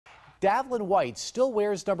Davellyn Whyte still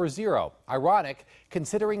wears number 0. Ironic,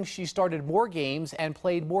 considering she started more games and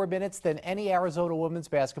played more minutes than any Arizona women's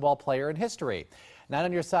basketball player in history. 9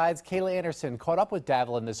 on your sides, Kayla Anderson caught up with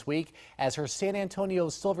Davellyn this week as her San Antonio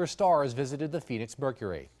Silver Stars visited the Phoenix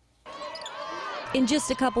Mercury. In just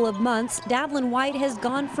a couple of months, Davellyn Whyte has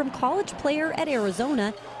gone from college player at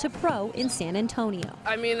Arizona to pro in San Antonio.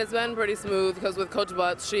 I mean, it's been pretty smooth because with Coach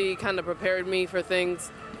Butts, she kind of prepared me for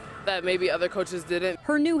things that maybe other coaches didn't.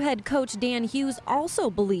 Her new head coach, Dan Hughes,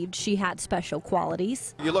 also believed she had special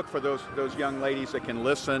qualities. You look for those young ladies that can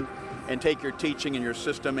listen and take your teaching and your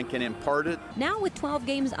system and can impart it. Now with 12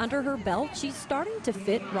 games under her belt, she's starting to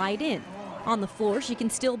fit right in. On the floor, she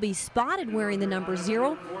can still be spotted wearing the number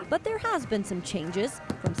 0, but there has been some changes,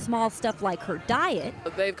 from small stuff like her diet.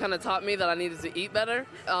 They've kind of taught me that I needed to eat better.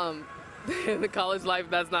 In the college life,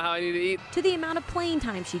 that's not how I need to eat. To the amount of playing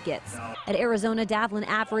time she gets. At Arizona, Davellyn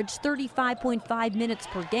averaged 35.5 minutes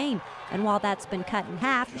per game, and while that's been cut in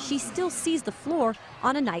half, she still sees the floor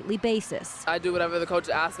on a nightly basis. I do whatever the coach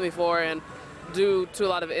asks me for, and due to a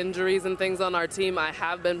lot of injuries and things on our team, I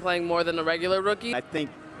have been playing more than a regular rookie. I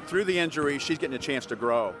think through the injury, she's getting a chance to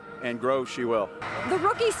grow, and grow she will. The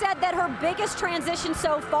rookie said that her biggest transition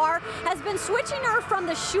so far has been switching her from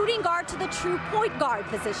the shooting guard to the true point guard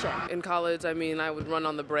position. In college, I mean, I would run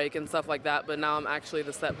on the break and stuff like that, but now I'm actually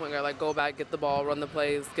the set point guard, like go back, get the ball, run the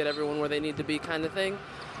plays, get everyone where they need to be kind of thing.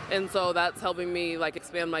 And so that's helping me like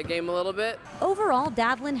expand my game a little bit. Overall,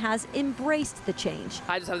 Davellyn has embraced the change.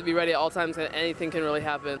 I just have to be ready at all times because anything can really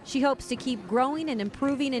happen. She hopes to keep growing and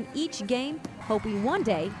improving in each game, hoping one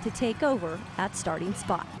day to take over that starting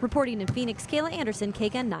spot. Reporting in Phoenix, Kayla Anderson,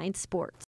 KGUN-9 Sports.